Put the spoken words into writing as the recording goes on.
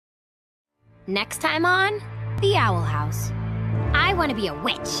Next time on the Owl House. I want to be a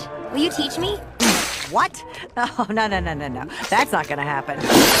witch. Will you teach me? What? Oh, no. That's not gonna happen.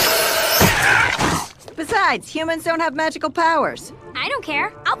 Besides, humans don't have magical powers. I don't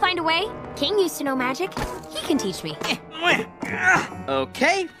care. I'll find a way. King used to know magic. He can teach me.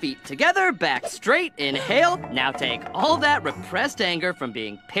 Okay, feet together, back straight, inhale. Now take all that repressed anger from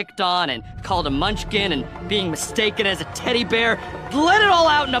being picked on and called a munchkin and being mistaken as a teddy bear. Let it all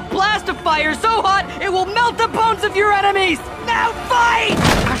out in a blast of fire so hot it will melt the bones of your enemies! Now fight!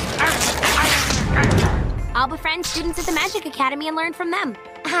 I'll befriend students at the Magic Academy and learn from them.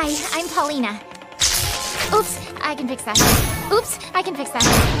 Hi, I'm Paulina. Oops, I can fix that. Oops, I can fix that.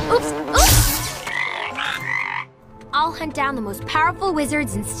 Oops. I'll hunt down the most powerful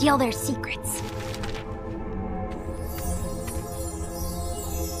wizards and steal their secrets.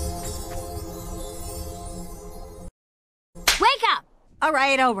 Wake up! All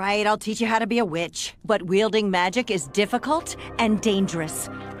right, I'll teach you how to be a witch. But wielding magic is difficult and dangerous.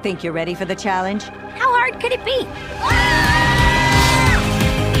 Think you're ready for the challenge? How hard could it be?